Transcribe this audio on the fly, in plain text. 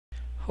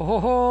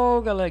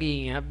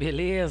Galerinha,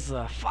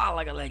 beleza?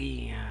 Fala,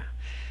 galerinha!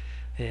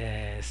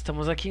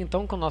 Estamos aqui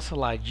então com o nosso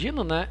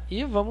ladino, né?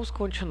 E vamos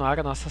continuar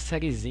a nossa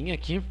sériezinha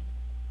aqui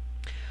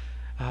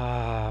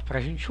pra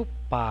gente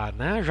upar,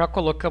 né? Já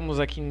colocamos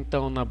aqui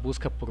então na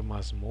busca por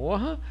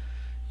masmorra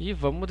e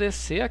vamos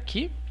descer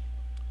aqui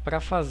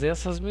para fazer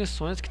essas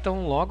missões que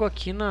estão logo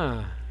aqui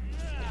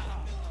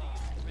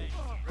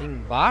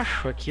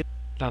embaixo aqui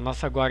da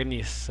nossa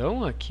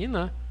guarnição aqui,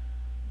 né?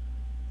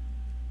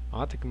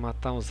 Ó, tem que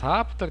matar uns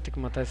raptors, tem que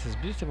matar esses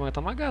bichos, tem que matar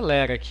uma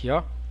galera aqui,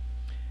 ó.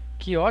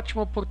 Que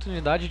ótima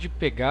oportunidade de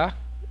pegar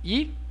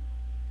e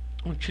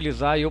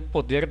utilizar aí o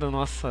poder da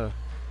nossa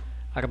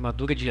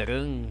armadura de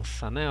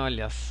herança, né?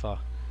 Olha só.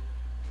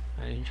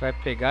 A gente vai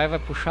pegar e vai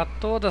puxar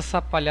toda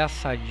essa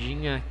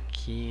palhaçadinha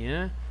aqui,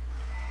 né?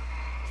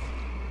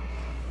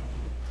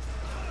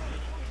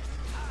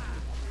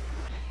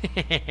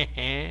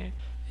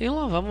 E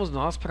lá vamos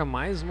nós para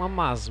mais uma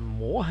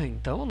masmorra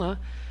então, né?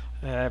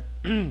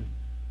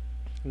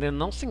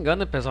 Não se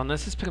engane, pessoal,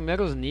 nesses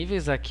primeiros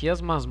níveis aqui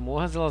as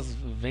masmorras elas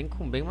vêm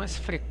com bem mais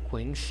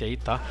frequência aí,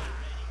 tá?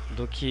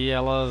 Do que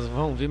elas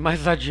vão vir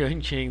mais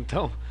adiante aí,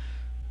 então.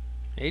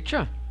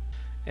 Eita!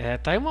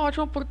 Tá aí uma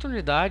ótima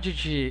oportunidade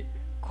de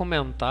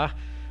comentar.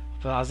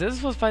 Às vezes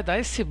você vai dar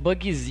esse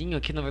bugzinho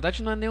aqui, na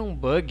verdade não é nenhum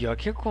bug, ó. O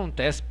que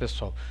acontece,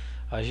 pessoal?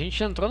 A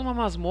gente entrou numa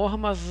masmorra,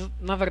 mas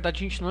na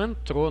verdade a gente não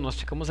entrou, nós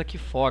ficamos aqui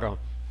fora, ó.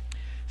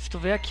 Se tu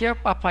ver aqui,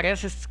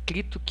 aparece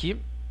escrito que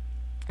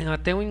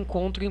tem um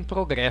encontro em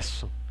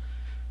progresso.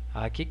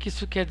 O que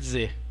isso quer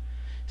dizer?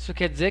 Isso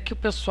quer dizer que o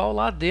pessoal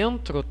lá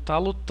dentro está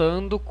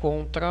lutando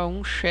contra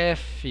um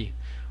chefe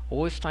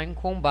ou está em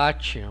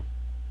combate.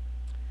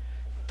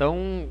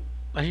 Então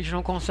a gente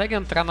não consegue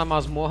entrar na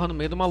masmorra no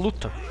meio de uma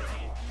luta.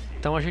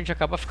 Então a gente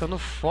acaba ficando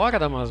fora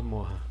da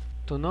masmorra.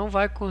 Tu não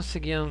vai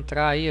conseguir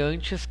entrar aí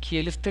antes que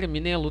eles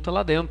terminem a luta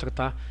lá dentro,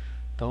 tá?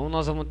 Então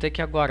nós vamos ter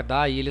que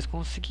aguardar aí eles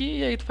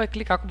conseguirem, e aí tu vai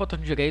clicar com o botão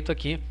direito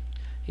aqui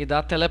e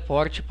dar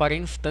teleporte para a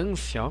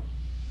instância, ó.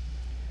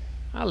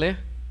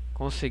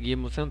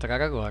 Conseguimos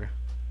entrar agora.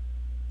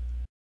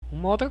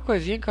 Uma outra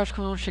coisinha que eu acho que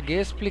eu não cheguei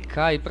a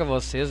explicar aí pra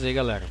vocês aí,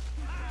 galera,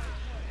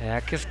 é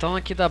a questão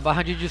aqui da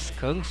barra de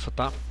descanso,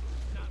 tá?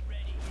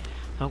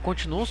 Então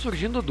continuam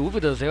surgindo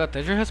dúvidas, eu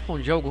até já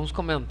respondi alguns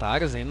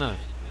comentários aí na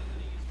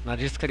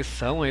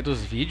descrição aí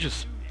dos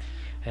vídeos.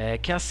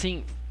 Que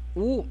assim,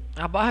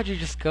 a barra de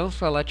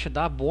descanso ela te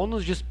dá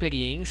bônus de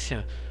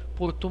experiência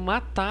por tu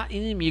matar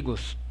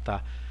inimigos,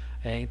 tá?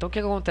 Então o que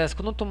acontece?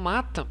 Quando tu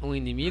mata um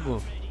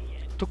inimigo,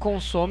 tu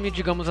consome,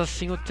 digamos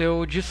assim, o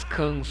teu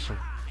descanso,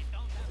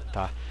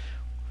 tá?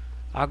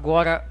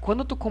 Agora,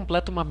 quando tu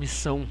completa uma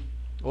missão,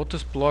 ou tu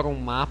explora um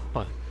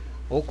mapa,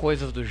 ou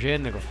coisas do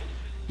gênero,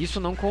 isso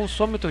não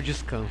consome o teu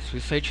descanso,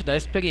 isso aí te dá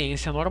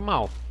experiência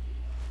normal.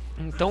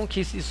 Então o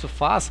que isso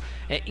faz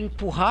é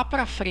empurrar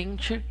pra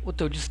frente o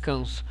teu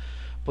descanso.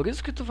 Por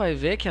isso que tu vai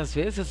ver que às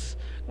vezes,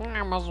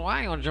 mas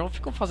uai, onde eu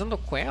fico fazendo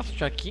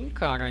quest aqui,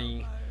 cara,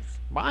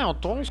 eu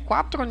tô uns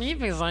 4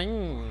 níveis aí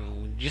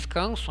em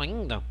descanso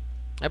ainda.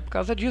 É por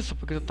causa disso,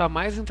 porque tu tá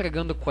mais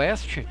entregando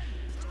quest,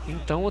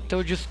 então o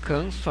teu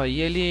descanso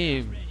aí,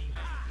 ele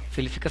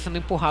fica sendo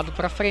empurrado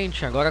pra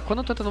frente. Agora,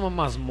 quando tu tá numa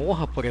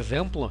masmorra, por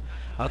exemplo,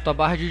 a tua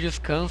barra de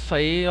descanso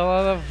aí,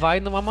 ela vai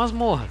numa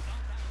masmorra.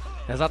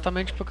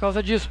 Exatamente por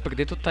causa disso, porque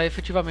daí tu tá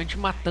efetivamente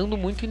matando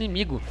muito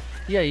inimigo,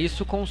 e aí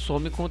isso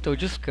consome com o teu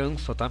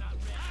descanso, tá?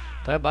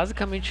 Então é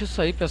basicamente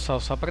isso aí, pessoal,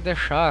 só pra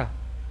deixar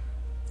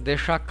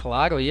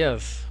claro aí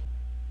as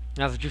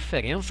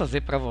diferenças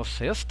aí pra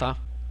vocês, tá?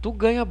 Tu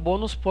ganha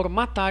bônus por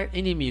matar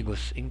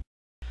inimigos.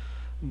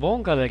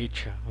 Bom,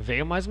 galerinha,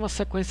 veio mais uma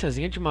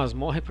sequenciazinha de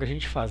masmorra aí pra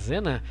gente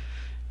fazer, né?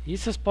 E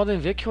vocês podem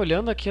ver que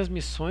olhando aqui as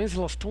missões,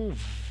 elas estão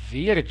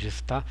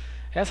verdes, tá?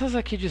 Essas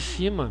aqui de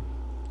cima,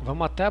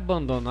 vamos até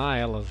abandonar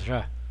elas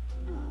já,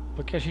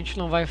 porque a gente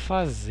não vai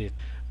fazer.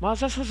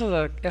 Mas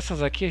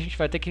essas aqui a gente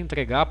vai ter que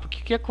entregar,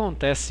 porque o que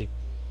acontece?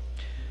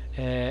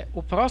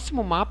 O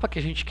próximo mapa que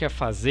a gente quer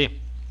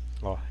fazer,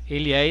 ó,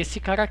 ele é esse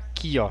cara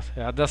aqui, ó.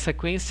 A da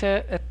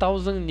sequência é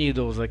 1000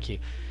 Needles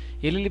aqui.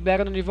 Ele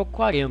libera no nível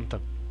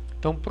 40.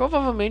 Então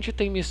provavelmente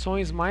tem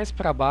missões mais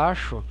pra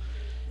baixo,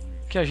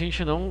 que a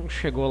gente não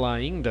chegou lá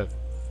ainda,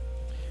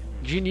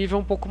 de nível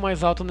um pouco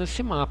mais alto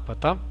nesse mapa,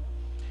 tá?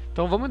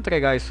 Então vamos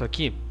entregar isso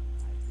aqui.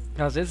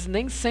 Às vezes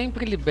nem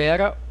sempre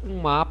libera um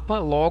mapa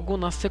logo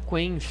na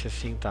sequência,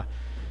 assim, tá?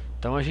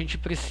 Então a gente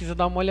precisa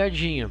dar uma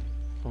olhadinha.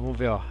 Vamos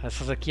ver, ó.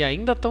 Essas aqui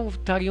ainda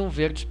estariam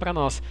verdes pra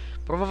nós.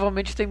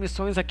 Provavelmente tem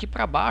missões aqui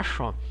pra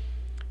baixo, ó,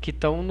 que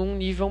estão num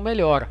nível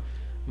melhor.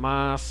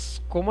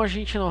 Mas como a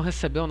gente não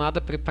recebeu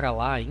nada pra ir pra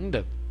lá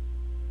ainda,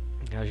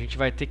 a gente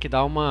vai ter que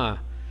dar uma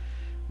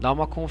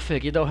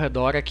conferida ao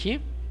redor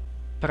aqui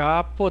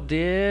pra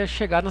poder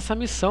chegar nessa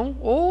missão,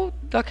 ou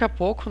daqui a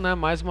pouco, né,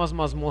 mais umas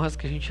masmorras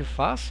que a gente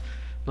faz.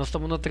 Nós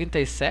estamos no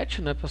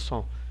 37, né,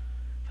 pessoal?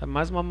 É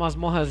mais uma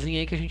masmorrazinha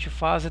aí que a gente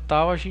faz e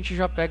tal, a gente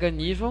já pega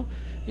nível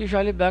e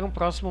já libera um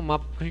próximo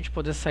mapa pra gente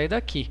poder sair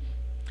daqui.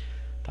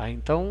 Tá,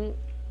 então,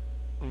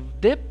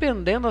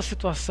 dependendo da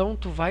situação,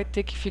 tu vai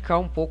ter que ficar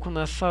um pouco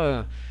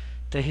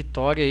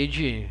território aí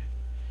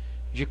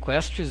de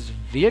quests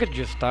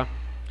verdes, tá?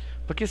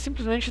 Porque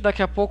simplesmente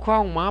daqui a pouco há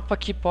um mapa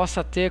que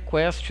possa ter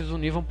quests um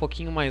nível um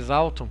pouquinho mais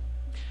alto.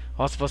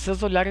 Ó, se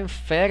vocês olharem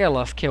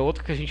Férelas, que é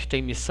outro que a gente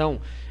tem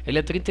missão, ele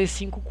é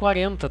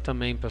 35-40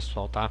 também,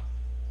 pessoal, tá?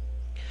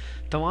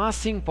 Então,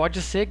 sim,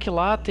 pode ser que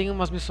lá tenha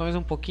umas missões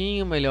um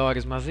pouquinho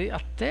melhores, mas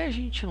até a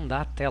gente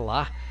andar até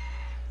lá,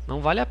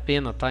 não vale a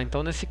pena, tá?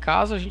 Então, nesse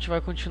caso, a gente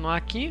vai continuar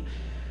aqui.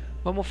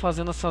 Vamos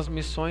fazendo essas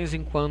missões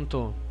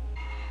enquanto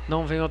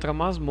não vem outra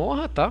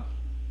masmorra, tá?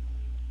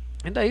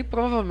 E daí,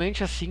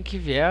 provavelmente, assim que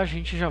vier, a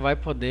gente já vai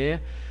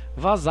poder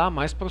vazar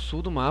mais pro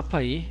sul do mapa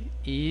aí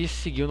e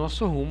seguir o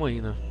nosso rumo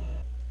aí, né?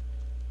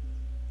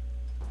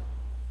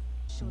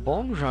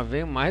 Bom, já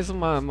veio mais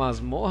uma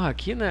masmorra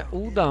aqui, né?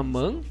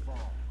 Uldaman.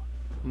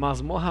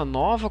 Masmorra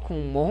nova com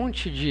um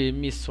monte de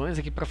missões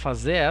aqui pra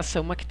fazer. Essa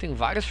é uma que tem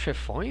vários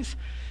chefões.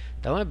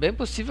 Então é bem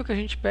possível que a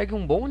gente pegue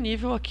um bom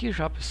nível aqui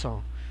já,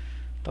 pessoal.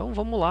 Então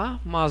vamos lá,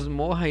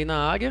 masmorra aí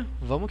na área.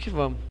 Vamos que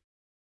vamos.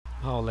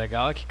 O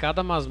legal é que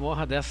cada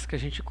masmorra dessas que a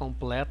gente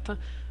completa,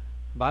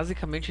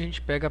 basicamente a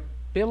gente pega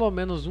pelo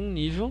menos um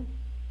nível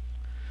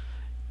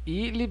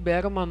e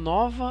libera uma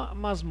nova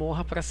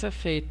masmorra para ser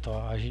feita.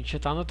 Ó, a gente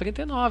está no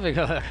 39,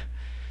 galera.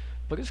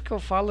 Por isso que eu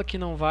falo que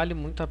não vale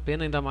muito a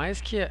pena, ainda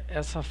mais que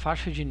essa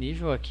faixa de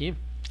nível aqui,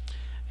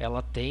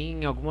 ela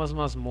tem algumas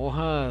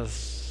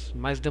masmorras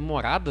mais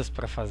demoradas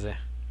para fazer.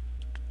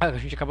 A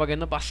gente acaba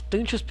ganhando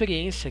bastante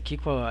experiência aqui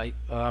com a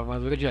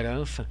armadura de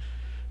herança,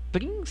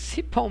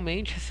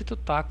 principalmente se tu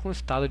tá com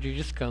estado de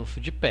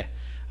descanso de pé.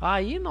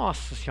 Aí,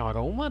 nossa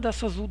senhora, uma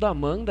dessas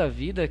Uldaman da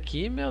vida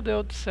aqui, meu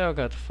Deus do céu,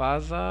 cara, tu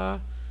faz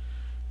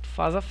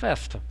a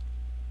festa.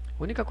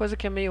 A única coisa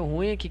que é meio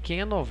ruim é que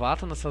quem é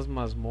novato nessas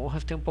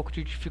masmorras tem um pouco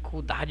de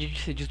dificuldade de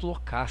se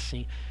deslocar,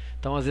 assim.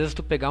 Então, às vezes,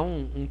 tu pegar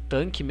um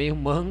tanque meio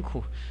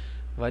manco,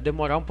 vai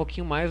demorar um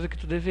pouquinho mais do que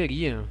tu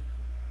deveria.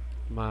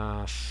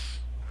 Mas,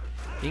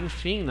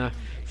 enfim, né?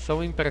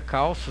 São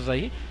impercalços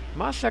aí,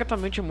 mas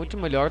certamente é muito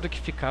melhor do que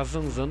ficar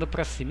zanzando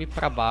pra cima e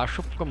pra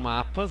baixo por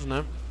mapas,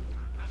 né?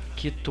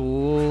 Que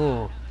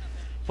tu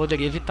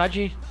poderia evitar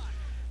de ir.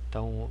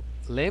 Então,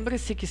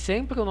 lembre-se que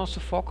sempre o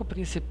nosso foco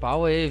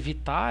principal é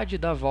evitar de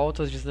dar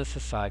voltas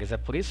desnecessárias. É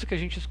por isso que a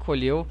gente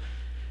escolheu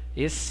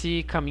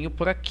esse caminho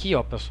por aqui,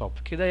 ó, pessoal.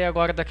 Porque daí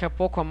agora, daqui a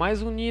pouco, a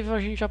mais um nível, a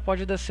gente já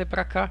pode descer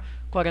pra cá.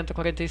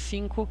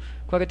 40-45,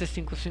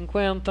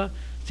 45-50,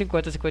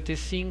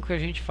 50-55, e a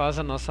gente faz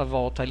a nossa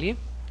volta ali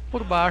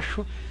por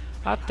baixo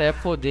até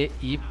poder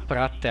ir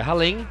pra Terra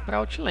Além, pra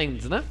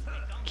Outlands, né?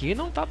 Que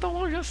não tá tão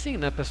longe assim,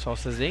 né, pessoal?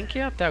 Vocês veem que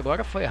até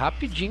agora foi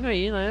rapidinho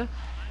aí, né,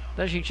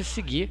 da gente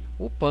seguir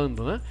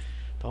upando, né?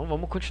 Então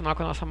vamos continuar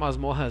com a nossa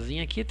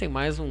masmorrazinha aqui. Tem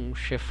mais um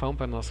chefão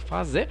pra nós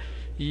fazer.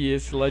 E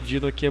esse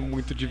ladino aqui é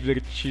muito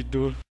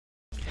divertido.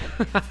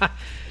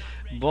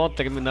 Bom,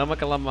 terminamos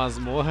aquela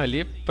masmorra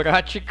ali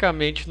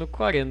praticamente no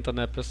 40,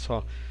 né,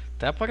 pessoal?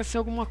 Até apareceu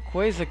alguma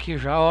coisa aqui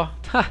já, ó.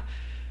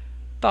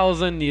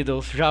 Thousand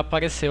Needles já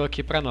apareceu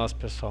aqui pra nós,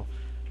 pessoal.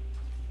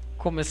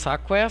 Começar a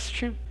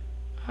quest.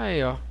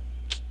 Aí, ó.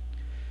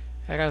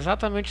 Era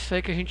exatamente isso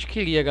aí que a gente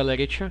queria,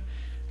 galera.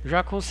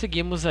 Já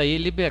conseguimos aí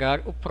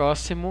liberar o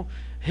próximo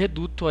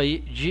reduto aí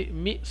de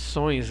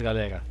missões,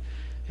 galera.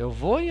 Eu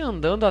vou ir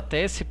andando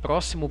até esse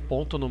próximo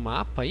ponto no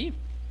mapa aí,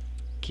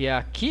 que é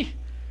aqui.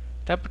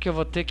 Até porque eu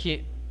vou ter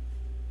que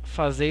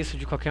fazer isso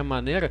de qualquer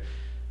maneira.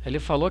 Ele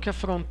falou que a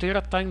fronteira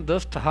está em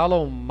Dust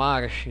Hollow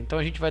Marsh. Então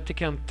a gente vai ter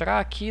que entrar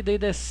aqui e daí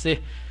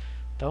descer.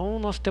 Então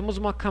nós temos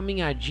uma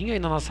caminhadinha aí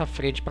na nossa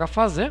frente para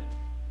fazer.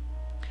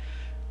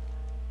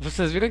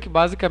 Vocês viram que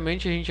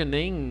basicamente a gente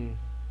nem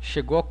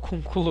chegou a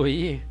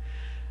concluir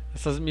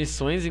essas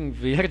missões em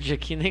verde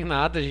aqui, nem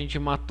nada. A gente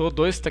matou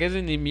 2, 3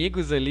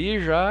 inimigos ali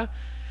e já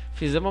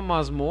fizemos uma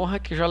masmorra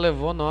que já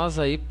levou nós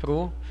aí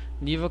pro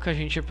nível que a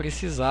gente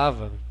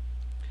precisava.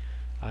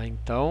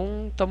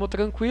 Então, tamo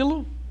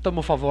tranquilo,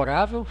 tamo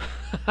favorável.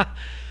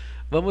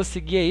 Vamos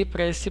seguir aí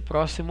para esse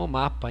próximo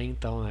mapa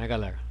então, né,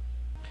 galera?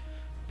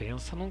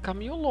 Pensa num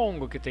caminho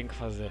longo que tem que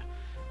fazer.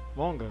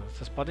 Bom,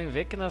 vocês podem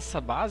ver que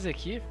nessa base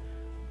aqui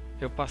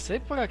eu passei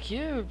por aqui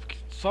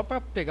só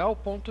para pegar o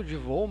ponto de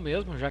voo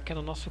mesmo, já que é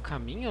no nosso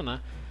caminho, né?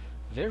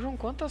 Vejam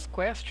quantas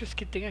quests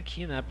que tem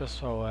aqui, né,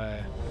 pessoal?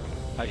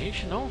 A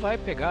gente não vai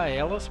pegar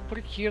elas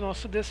porque o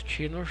nosso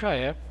destino já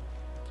é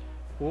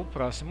o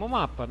próximo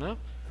mapa, né?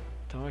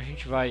 Então a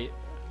gente vai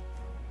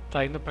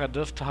tá indo para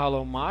Dust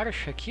Hollow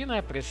Marsh aqui,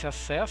 né, para esse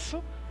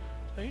acesso.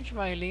 A gente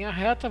vai em linha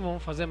reta,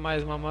 vamos fazer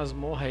mais uma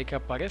masmorra aí que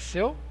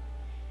apareceu.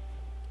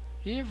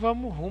 E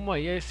vamos rumo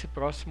aí a esse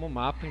próximo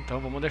mapa, então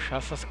vamos deixar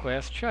essas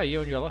quests aí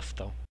onde elas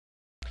estão.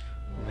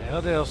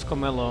 Meu Deus,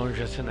 como é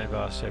longe esse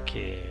negócio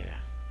aqui.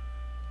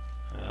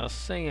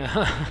 Assim,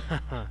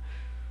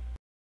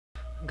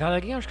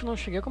 galerinha, acho que não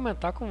cheguei a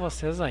comentar com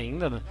vocês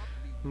ainda, né?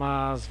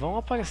 Mas vão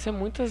aparecer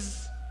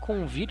muitos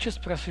convites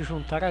para se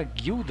juntar a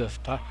guildas,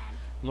 tá?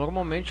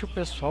 Normalmente o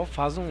pessoal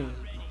faz um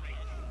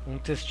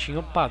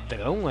textinho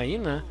padrão aí,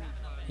 né?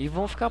 E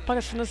vão ficar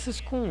aparecendo esses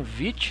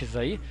convites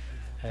aí.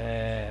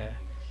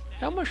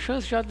 é uma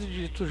chance já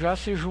de tu já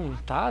se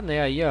juntar,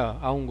 né, aí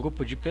a um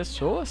grupo de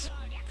pessoas.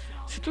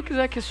 Se tu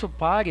quiser que isso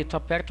pare, tu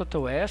aperta o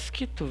teu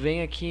ESC, tu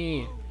vem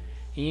aqui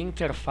em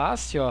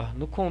interface, ó,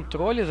 no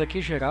controles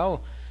aqui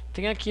geral,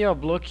 tem aqui, ó,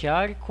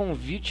 bloquear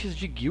convites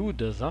de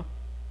guildas, ó.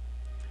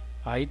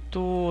 Aí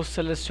tu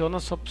seleciona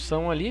essa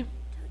opção ali,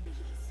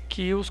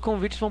 que os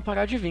convites vão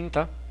parar de vir,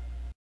 tá?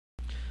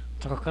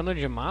 Trocando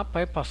de mapa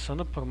aí,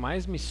 passando por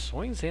mais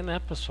missões aí, né,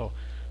 pessoal?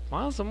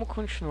 Mas vamos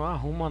continuar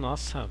rumo à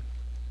nossa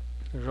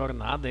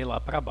jornada aí lá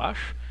pra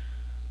baixo,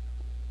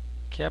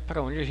 que é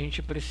pra onde a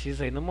gente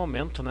precisa aí no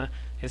momento, né?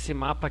 Esse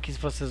mapa aqui, se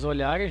vocês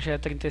olharem, já é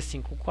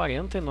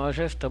 35-40 e nós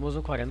já estamos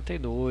no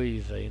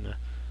 42 aí, né?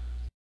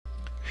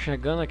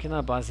 Chegando aqui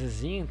na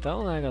basezinha,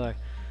 então, né, galera?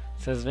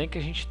 Vocês veem que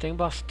a gente tem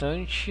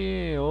bastante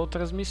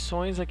outras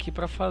missões aqui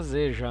pra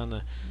fazer já,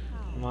 né?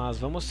 Mas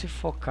vamos se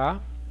focar...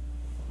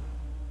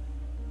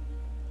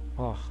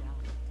 Ó,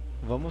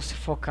 vamos se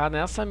focar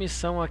nessa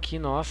missão aqui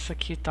nossa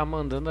que tá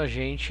mandando a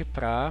gente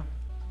pra...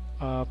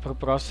 pro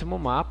próximo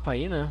mapa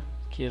aí, né?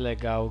 Que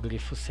legal o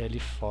grifo ser ali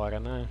fora,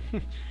 né?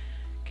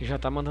 Que já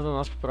tá mandando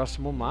nós pro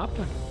próximo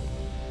mapa.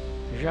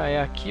 Já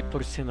é aqui,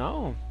 por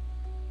sinal.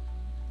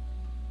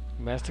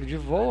 Mestre de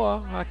voo,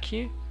 ó,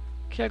 aqui.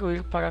 Quero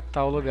ir para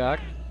tal lugar.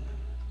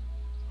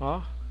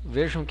 Ó,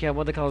 vejam que é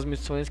uma daquelas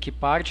missões que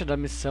parte da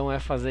missão é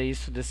fazer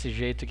isso desse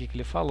jeito aqui que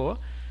ele falou.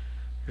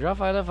 Já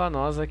vai levar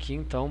nós aqui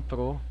então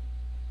pro...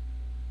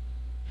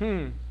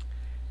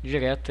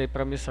 direto aí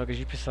pra missão que a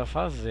gente precisa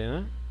fazer,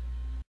 né?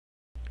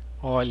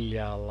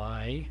 Olha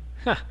lá, hein?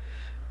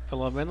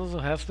 Pelo menos o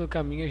resto do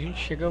caminho a gente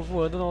chega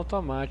voando no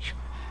automático.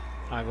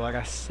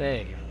 Agora,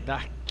 sério,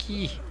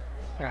 daqui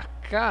pra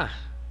cá,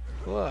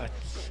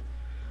 putz,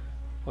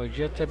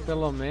 podia ter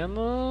pelo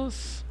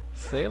menos,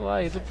 sei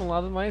lá, ido pra um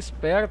lado mais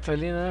perto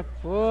ali, né?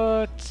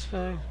 Putz,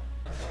 velho.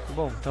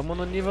 Bom, estamos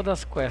no nível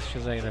das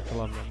quests ainda,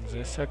 pelo menos,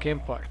 esse é o que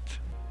importa.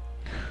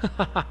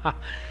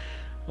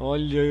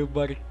 Olha aí o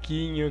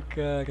barquinho,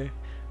 cara.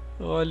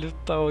 Olha o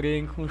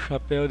Taurem com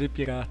chapéu de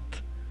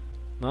pirata.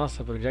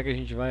 Nossa, pra onde é que a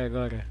gente vai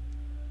agora?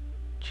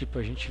 Tipo,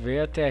 a gente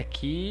veio até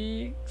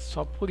aqui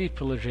só por ir,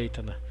 pelo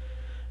jeito, né?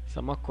 Isso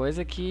é uma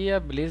coisa que a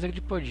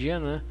Blizzard podia,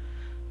 né?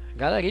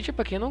 Galerinha,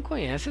 pra quem não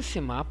conhece esse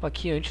mapa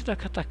aqui antes da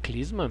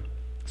Cataclisma,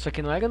 isso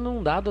aqui não era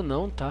num dado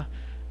não, tá?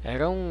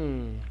 Era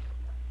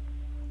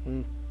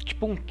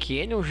tipo um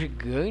canyon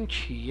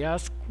gigante e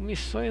as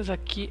missões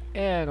aqui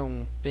eram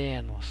um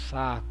pé no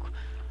saco.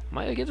 A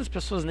maioria das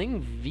pessoas nem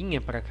vinha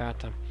pra cá,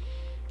 tá?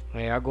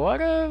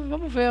 Agora,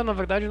 vamos ver, na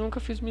verdade eu nunca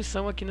fiz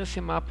missão aqui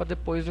nesse mapa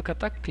depois do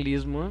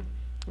Cataclismo, né?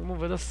 Vamos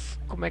ver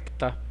como é que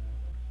tá.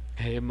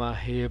 Rema,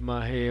 rema,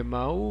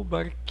 rema o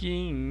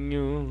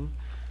barquinho.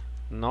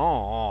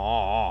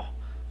 Nó.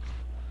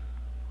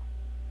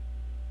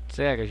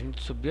 Sério, a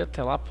gente subiu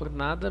até lá por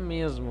nada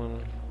mesmo,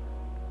 né?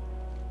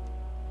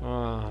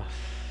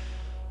 Nossa.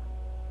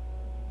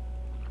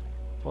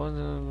 Pô,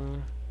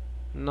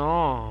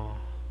 não.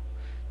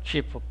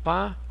 Tipo,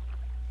 pá.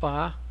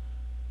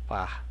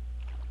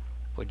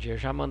 Podia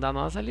já mandar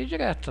nós ali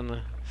direto,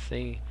 né?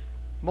 Sem...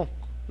 Bom,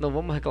 não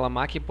vamos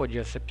reclamar que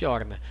podia ser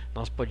pior, né?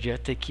 Nós podia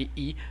ter que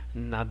ir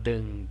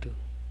nadando.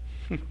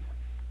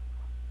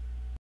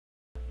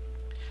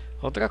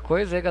 Outra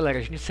coisa aí, galera,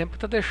 a gente sempre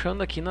tá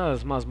deixando aqui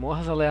nas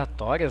masmorras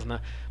aleatórias,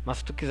 né? Mas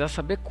se tu quiser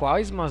saber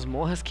quais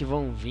masmorras que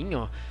vão vir,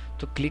 ó,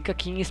 tu clica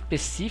aqui em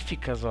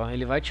específicas, ó,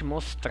 ele vai te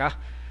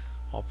mostrar.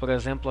 Ó, por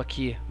exemplo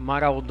aqui,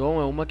 Maraldon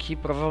é uma que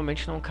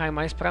provavelmente não cai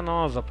mais pra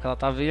nós, ó, porque ela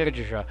tá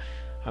verde já.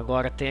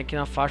 Agora tem aqui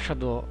na faixa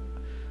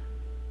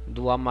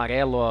do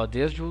amarelo, ó,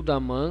 desde o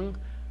Daman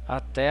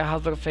até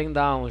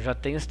Hazorfendown. Já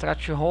tem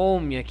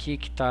Stratholme aqui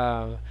que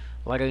tá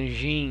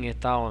laranjinha e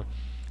tal.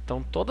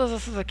 Então todas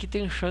essas aqui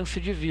tem chance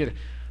de vir.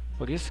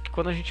 Por isso que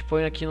quando a gente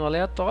põe aqui no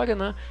aleatório,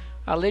 né,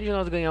 além de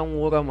nós ganhar um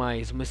ouro a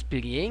mais, uma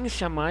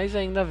experiência a mais,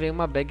 ainda vem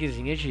uma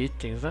bagzinha de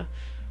itens, né?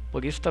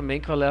 Por isso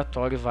também que o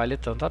aleatório vale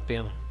tanto a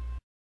pena.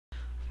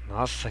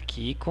 Nossa,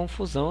 que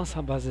confusão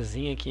essa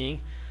basezinha aqui,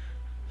 hein?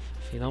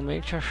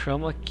 Finalmente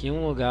achamos aqui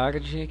um lugar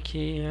de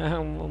que é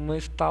uma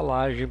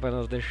estalagem para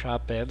nos deixar a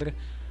pedra.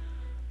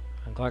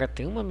 Agora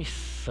tem uma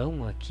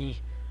missão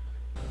aqui.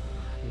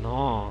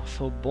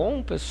 Nossa, o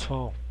bom,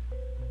 pessoal,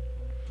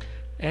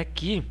 é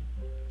que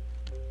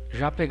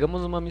já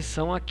pegamos uma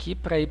missão aqui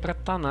para ir para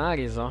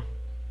Tanares, ó.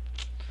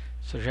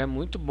 Isso já é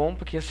muito bom,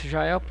 porque esse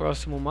já é o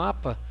próximo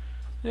mapa.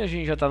 E a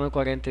gente já tá no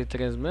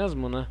 43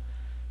 mesmo, né?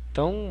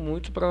 Então,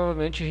 muito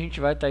provavelmente a gente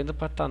vai estar indo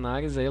para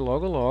Tanares aí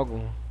logo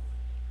logo.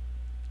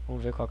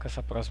 Vamos ver qual que é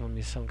essa próxima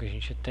missão que a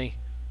gente tem.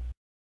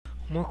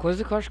 Uma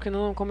coisa que eu acho que eu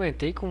não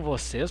comentei com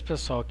vocês,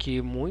 pessoal,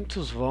 que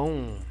muitos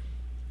vão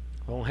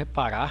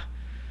reparar,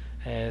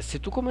 se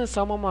tu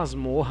começar uma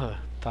masmorra,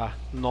 tá,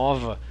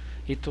 nova,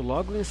 e tu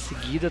logo em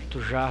seguida tu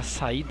já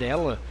sair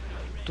dela,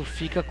 tu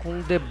fica com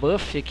um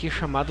debuff aqui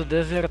chamado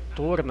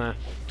desertor, né?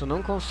 Tu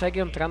não consegue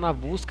entrar na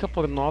busca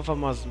por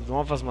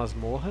novas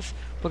masmorras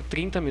por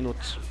 30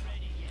 minutos.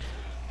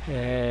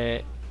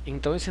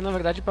 Então isso na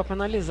verdade é para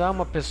penalizar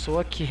uma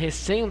pessoa que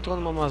recém entrou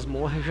numa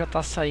masmorra e já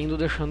está saindo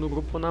deixando o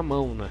grupo na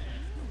mão, né?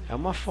 É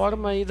uma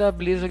forma aí da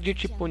Blizzard de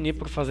te punir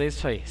por fazer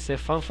isso aí, ser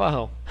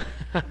fanfarrão.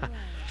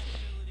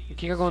 O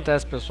que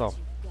acontece, pessoal?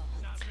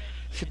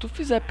 Se tu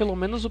fizer pelo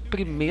menos o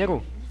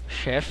primeiro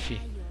chefe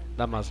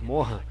da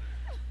masmorra,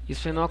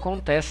 isso aí não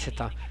acontece,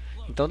 tá?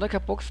 Então daqui a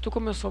pouco, se tu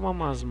começou uma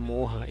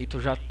masmorra e tu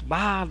já...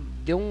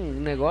 deu um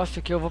negócio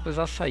que eu vou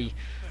precisar sair.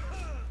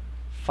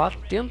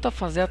 Tenta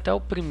fazer até o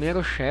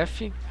primeiro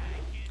chefe,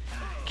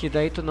 que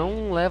daí tu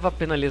não leva a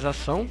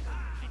penalização,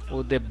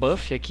 o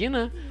debuff aqui,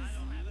 né?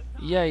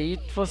 E aí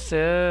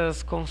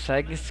vocês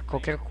conseguem,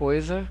 qualquer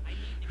coisa,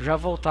 já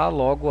voltar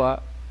logo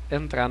a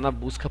entrar na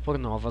busca por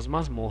novas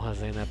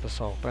masmorras aí, né,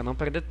 pessoal? Pra não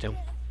perder tempo.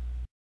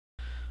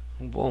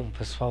 Bom,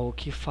 pessoal, o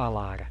que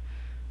falar?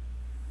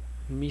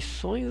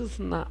 Missões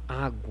na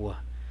água.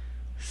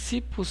 Se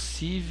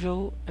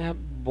possível, é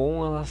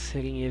bom elas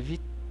serem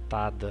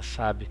evitadas,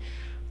 sabe?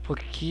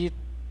 Porque,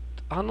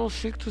 a não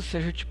ser que tu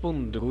seja tipo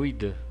um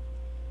druida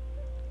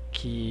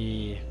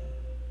que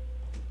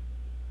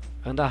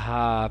anda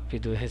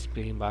rápido,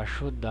 respira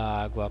embaixo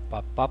d'água,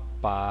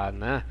 papapá,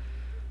 né?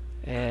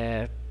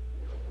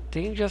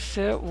 Tende a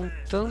ser um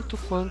tanto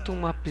quanto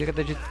uma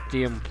perda de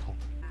tempo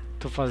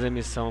tu fazer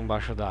missão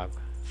embaixo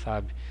d'água,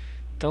 sabe?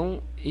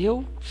 Então,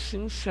 eu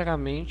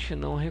sinceramente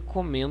não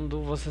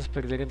recomendo vocês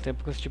perderem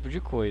tempo com esse tipo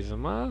de coisa,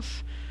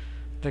 mas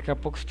daqui a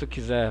pouco, se tu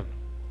quiser,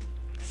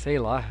 sei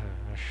lá,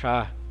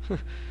 achar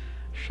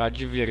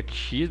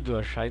divertido,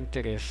 achar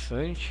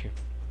interessante,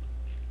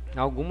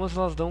 algumas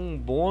elas dão um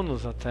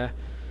bônus até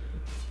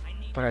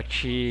pra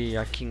ti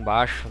aqui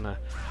embaixo, né?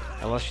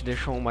 Elas te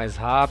deixam mais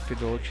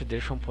rápido ou te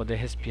deixam poder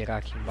respirar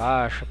aqui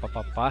embaixo,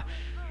 papapá.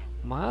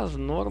 Mas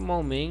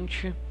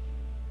normalmente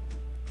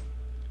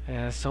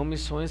são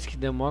missões que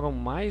demoram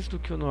mais do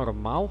que o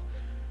normal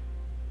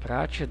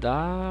pra te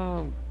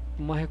dar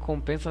uma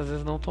recompensa às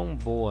vezes não tão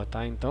boa,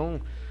 tá? Então,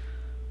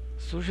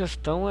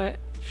 sugestão é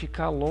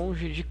ficar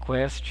longe de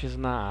quests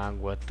na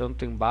água,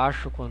 tanto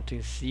embaixo quanto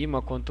em cima,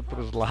 quanto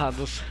pros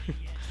lados.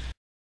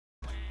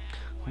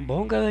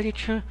 Bom,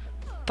 galerinha,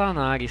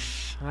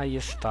 Tanares, aí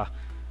está.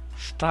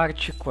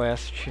 Start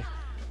Quest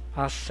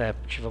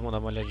Accept. Vamos dar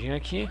uma olhadinha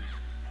aqui.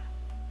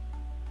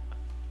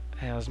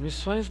 As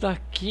missões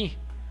daqui,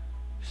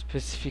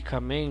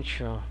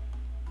 especificamente, ó,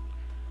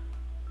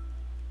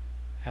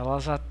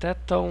 elas até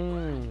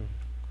tão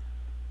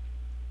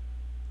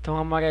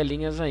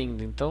amarelinhas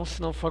ainda. Então,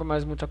 se não for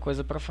mais muita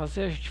coisa para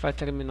fazer, a gente vai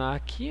terminar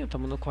aqui.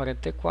 Estamos no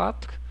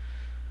 44.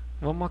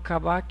 Vamos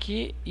acabar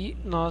aqui e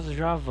nós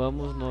já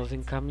vamos nos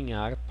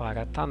encaminhar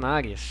para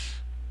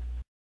Tanares.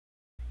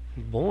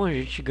 Bom, a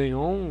gente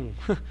ganhou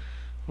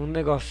um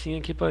negocinho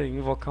aqui para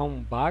invocar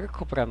um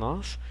barco para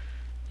nós.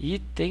 E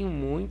tem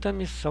muita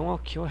missão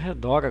aqui ao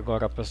redor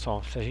agora,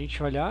 pessoal. Se a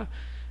gente olhar,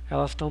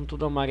 elas estão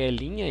tudo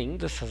amarelinha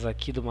ainda, essas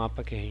aqui do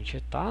mapa que a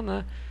gente tá,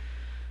 né?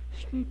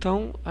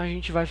 Então, a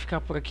gente vai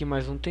ficar por aqui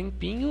mais um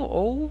tempinho,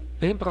 ou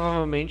bem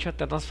provavelmente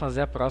até nós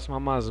fazer a próxima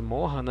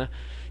masmorra, né?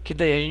 Que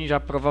daí a gente já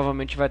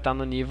provavelmente vai estar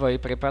no nível aí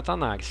para ir para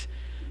Tanares.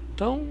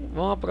 Então,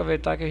 vamos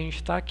aproveitar que a gente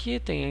está aqui,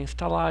 tem a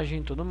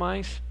instalagem e tudo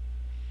mais.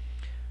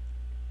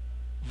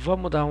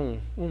 Vamos dar um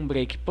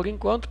break por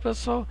enquanto,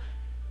 pessoal.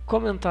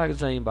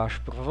 Comentários aí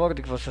embaixo, por favor,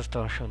 do que vocês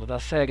estão achando da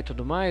série e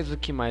tudo mais, o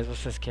que mais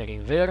vocês querem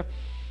ver.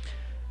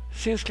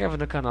 Se inscreve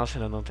no canal se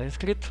ainda não está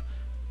inscrito.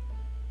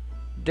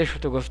 Deixa o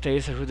teu gostei,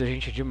 isso ajuda a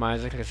gente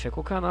demais a crescer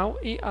com o canal.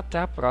 E até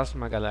a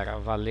próxima, galera.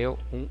 Valeu,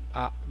 um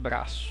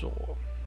abraço.